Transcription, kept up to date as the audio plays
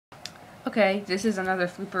Okay, this is another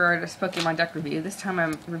Flipper Artist Pokemon deck review. This time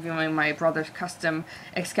I'm reviewing my brother's custom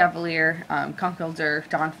Escavlier, Krookodile,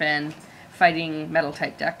 Donphan fighting metal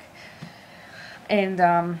type deck.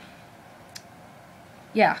 And,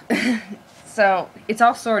 yeah. So, it's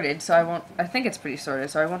all sorted, so I think it's pretty sorted,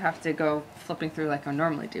 so I won't have to go flipping through like I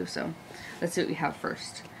normally do, so let's see what we have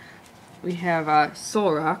first. We have,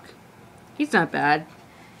 Solrock. He's not bad,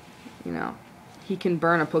 you know. He can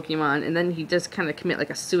burn a Pokemon, and then he does kind of commit like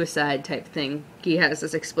a suicide type thing. He has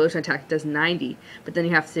this explosion attack that does 90, but then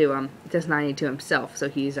you have to, it does 90 to himself, so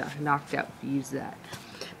he's knocked out if you use that.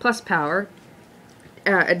 Plus power,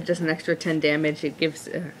 it does an extra 10 damage. It gives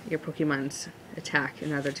your Pokemon's attack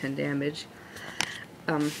another 10 damage.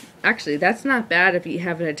 Actually, that's not bad if you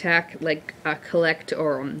have an attack like Collect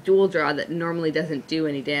or Dual Draw that normally doesn't do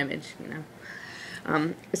any damage, you know.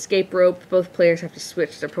 Escape Rope, both players have to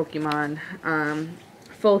switch their Pokemon.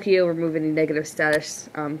 Full Heal, remove any negative status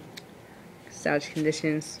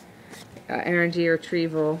conditions. Energy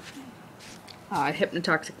Retrieval.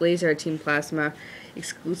 Hypnotoxic Laser, Team Plasma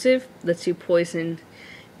exclusive, lets you poison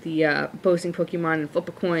the opposing Pokemon and flip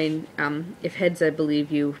a coin. If heads, I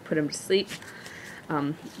believe you put them to sleep.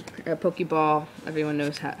 A Pokeball, everyone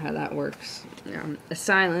knows how that works.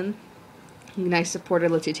 Asylum. Nice supporter,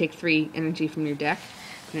 lets you take 3 energy from your deck,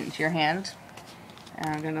 put it into your hand.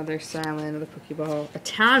 Got another Silent, another Pokeball. A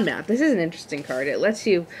Town Map. This is an interesting card. It lets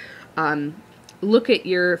you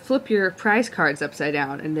flip your prize cards upside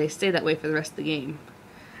down, and they stay that way for the rest of the game.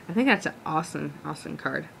 I think that's an awesome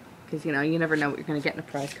card, because you know you never know what you're going to get in a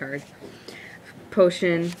prize card.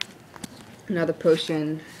 Potion, another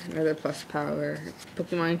potion, another plus power.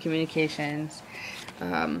 Pokemon Communications,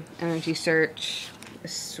 Energy Search.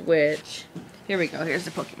 Switch. Here we go. Here's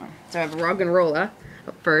the Pokemon. So I have Roggenrola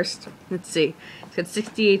up first. Let's see. It's got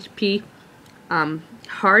 60 HP.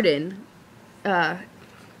 Harden.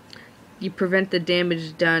 You prevent the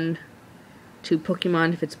damage done to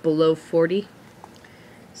Pokemon if it's below 40.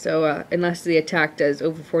 So unless the attack does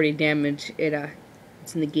over 40 damage,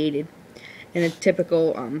 it's negated. And a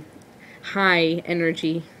typical high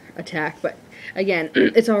energy attack. But again,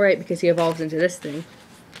 it's alright because he evolves into this thing.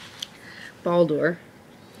 Baldur,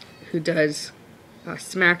 who does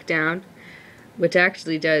Smackdown, which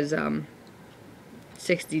actually does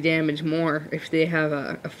 60 damage more if they have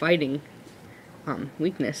a fighting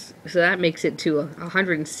weakness. So that makes it to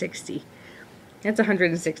 160. That's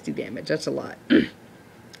 160 damage. That's a lot.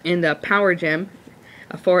 And the Power Gem,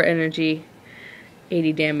 4 energy,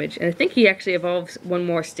 80 damage. And I think he actually evolves one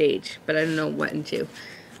more stage, but I don't know what into.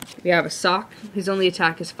 We have a Sock. His only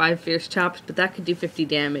attack is 5 Fierce Chops, but that could do 50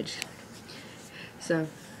 damage. So,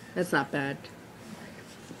 that's not bad.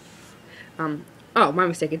 Oh, my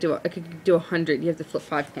mistake. I could do 100. You have to flip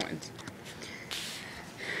 5 coins.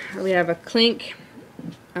 We have a Clink,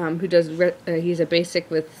 who does. He's a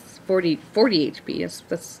basic with 40 HP.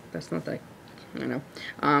 That's not that. I don't know.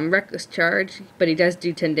 Reckless Charge, but he does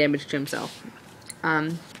do 10 damage to himself.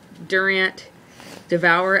 Durant,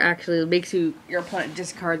 Devour actually makes your opponent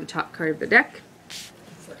discard the top card of the deck.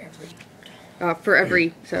 For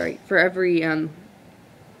every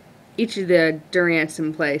each of the Durants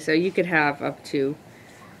in play, so you could have up to,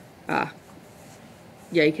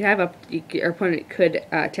 your opponent could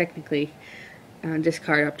technically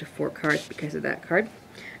discard up to 4 cards because of that card.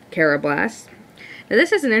 Carablast. Now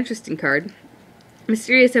this is an interesting card.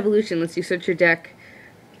 Mysterious Evolution lets you search your deck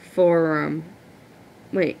for,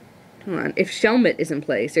 wait, hold on. If Shelmet is in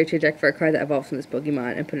play, search your deck for a card that evolves from this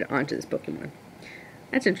Pokemon and put it onto this Pokemon.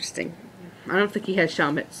 That's interesting. I don't think he has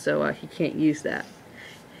Shelmet, so he can't use that.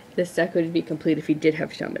 This deck would be complete if he did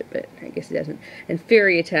have Shelmet, but I guess he doesn't. And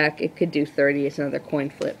Fairy Attack, it could do 30. It's another coin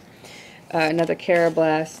flip. Another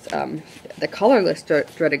Carablast. The colorless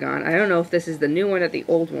Dredagon. I don't know if this is the new one or the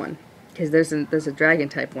old one, because there's a Dragon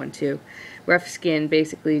type one too. Rough Skin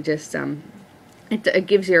basically just it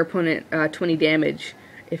gives your opponent 20 damage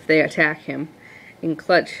if they attack him. And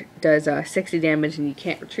Clutch does 60 damage, and you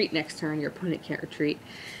can't retreat next turn. Your opponent can't retreat.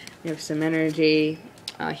 You have some energy.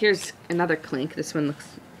 Here's another Clink. This one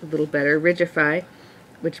looks a little better. Rigify,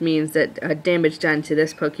 which means that damage done to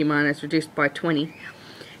this Pokemon is reduced by 20.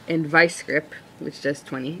 And Vice Grip, which does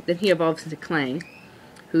 20. Then he evolves into Clang,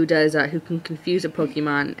 who can confuse a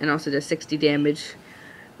Pokemon and also does 60 damage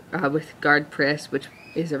with Guard Press, which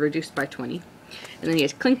is reduced by 20. And then he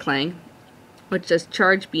has Clink Clang, which does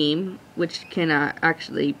Charge Beam, which can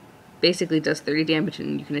actually basically does 30 damage,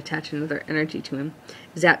 and you can attach another energy to him.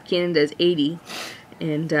 Zap Cannon does 80,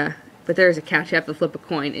 and but there's a catch. You have to flip a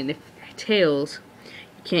coin, and if tails,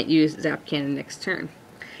 you can't use Zap Cannon next turn.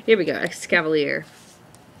 Here we go, Escavlier.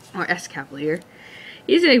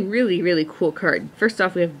 He's a really, really cool card. First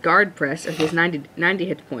off, we have Guard Press. He has 90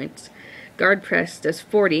 hit points. Guard Press does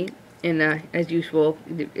 40, and as usual,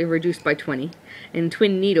 it reduced by 20. And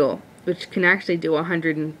Twin Needle, which can actually do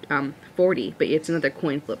 140, but it's another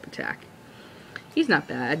coin flip attack. He's not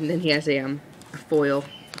bad. And then he has a foil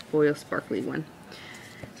sparkly one.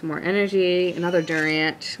 Some more energy, another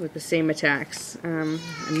Durant with the same attacks.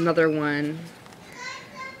 Another one.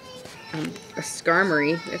 A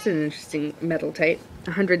Skarmory. That's an interesting metal type.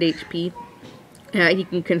 100 HP. He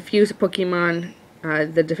can confuse a Pokemon,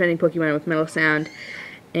 the defending Pokemon, with Metal Sound,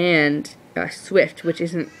 and Swift, which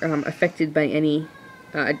isn't affected by any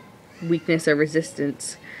weakness or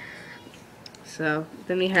resistance. So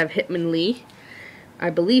then we have Hitmonlee. I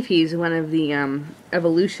believe he's one of the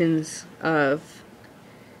evolutions of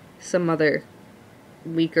some other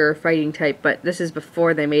weaker fighting type, but this is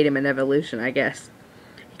before they made him an evolution, I guess.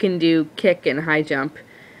 He can do kick and high jump.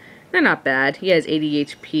 They're not bad. He has 80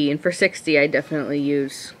 HP, and for 60 I definitely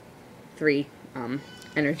use 3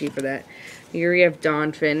 energy for that. Here we have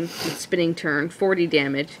Donphan with Spinning Turn, 40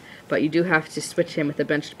 damage, but you do have to switch him with a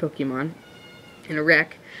benched Pokemon. And a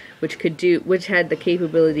Wreck, which had the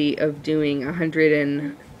capability of doing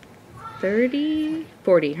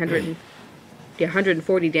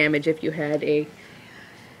 140 damage if you had a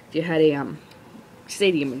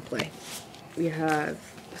stadium in play. We have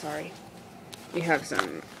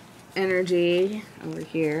some energy over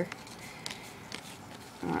here.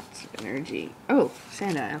 Lots of energy. Oh,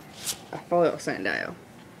 Sandile. A foil Sandile.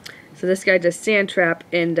 So this guy does Sand Trap,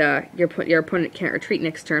 and your opponent can't retreat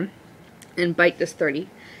next turn. And Bite does 30.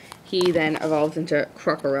 He then evolves into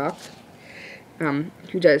Krookodile,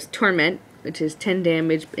 who does Torment, which is 10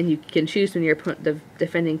 damage, and you can choose when the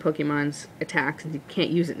defending Pokemon's attacks, and you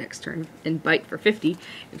can't use it next turn. And Bite for 50.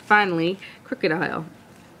 And finally, Krookodile.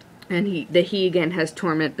 And he again has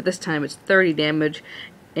Torment, but this time it's 30 damage,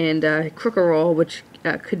 and Krookodile, which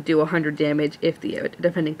could do 100 damage if the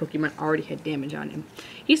defending Pokemon already had damage on him.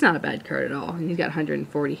 He's not a bad card at all. He's got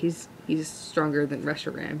 140. He's stronger than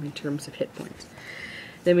Reshiram in terms of hit points.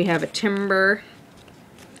 Then we have a Timber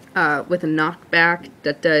with a knockback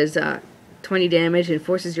that does 20 damage and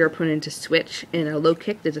forces your opponent to switch, and a Low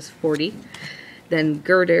Kick that does 40. Then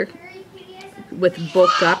Girder with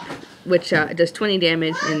Bulk Up, which does 20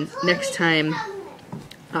 damage, and next time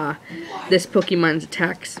this Pokemon's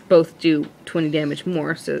attacks both do 20 damage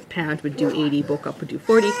more, so Pound would do 80, Bulk Up would do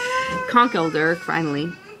 40. Conkeldurr,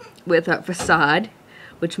 finally, with Facade,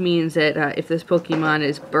 which means that if this Pokemon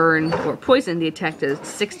is burned or poisoned, the attack does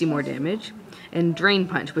 60 more damage. And Drain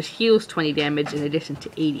Punch, which heals 20 damage in addition to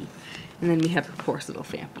 80. And then we have, of course, little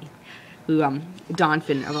Fampy, who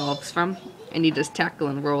Donphan evolves from, and he does Tackle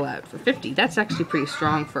and Roll Out for 50. That's actually pretty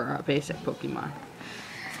strong for a basic Pokemon.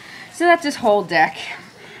 So that's his whole deck,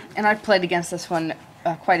 and I've played against this one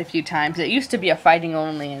quite a few times. It used to be a fighting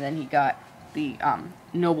only, and then he got the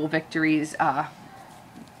Noble Victories,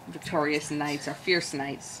 Victorious Knights, or Fierce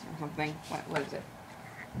Knights, or something. What is it?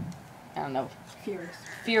 I don't know.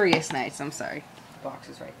 Furious Knights, I'm sorry. The box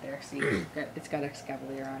is right there. See, it's got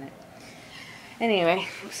Escavlier on it. Anyway,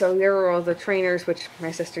 so there were all the trainers, which my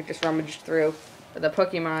sister just rummaged through, for the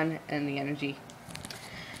Pokemon and the energy.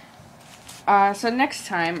 So next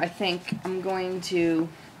time, I think I'm going to...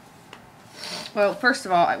 Well, first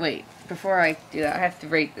of all, wait, before I do that, I have to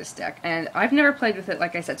rate this deck. And I've never played with it,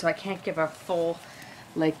 like I said, so I can't give a full,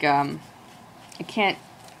 like, I can't,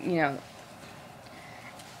 you know...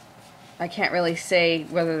 I can't really say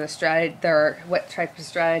whether what type of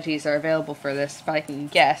strategies are available for this, but I can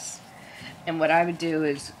guess. And what I would do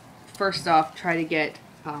is, first off, try to get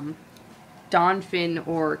Donphan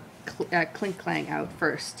or Klinklang out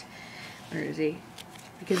first. Where is he?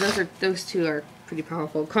 Because those two are pretty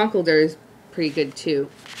powerful. Conkeldurr is pretty good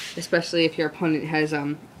too, especially if your opponent has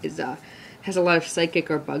a lot of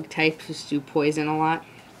Psychic or Bug types, which do poison a lot.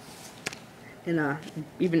 And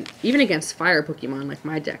even against fire Pokemon like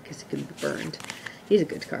my deck, because it can be burned. He's a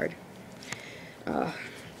good card.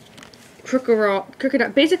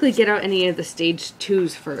 Krookodile, basically get out any of the stage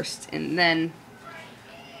 2s first, and then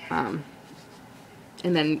I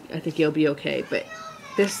think you'll be okay. But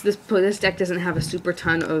this deck doesn't have a super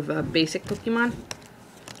ton of basic Pokemon.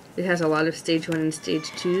 It has a lot of stage 1 and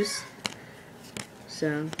stage 2s.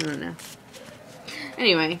 So I don't know.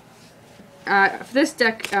 Anyway. For this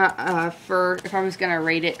deck, if I was going to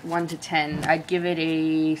rate it 1 to 10, I'd give it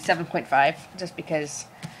a 7.5, just because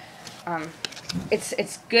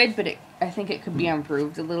it's good, but I think it could be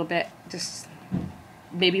improved a little bit, just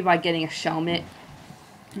maybe by getting a Shelmet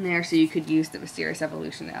in there, so you could use the Mysterious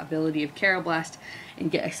Evolution ability of Karrablast and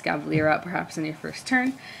get Escavlier out perhaps in your first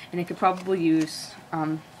turn, and it could probably use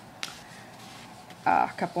a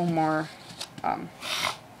couple more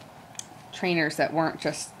trainers that weren't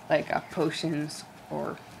just like potions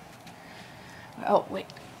or... Oh, wait.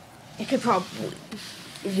 You could probably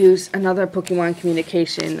use another Pokemon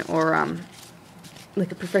communication or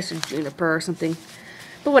like a Professor Juniper or something.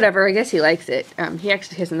 But whatever, I guess he likes it. He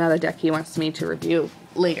actually has another deck he wants me to review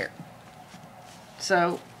later.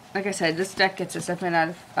 So, like I said, this deck gets a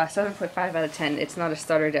 7.5 out of 10. It's not a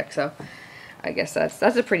starter deck, so I guess that's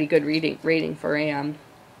a pretty good rating for a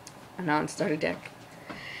non-starter deck.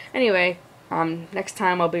 Anyway, next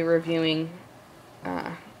time I'll be reviewing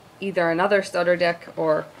either another starter deck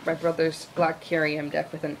or my brother's Black Kyurem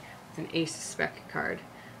deck with an Ace Spec card,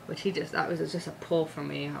 which he just thought was just a pull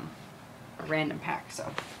from a random pack.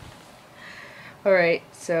 So, alright,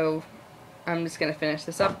 so I'm just gonna finish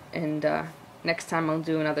this up, and next time I'll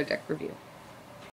do another deck review.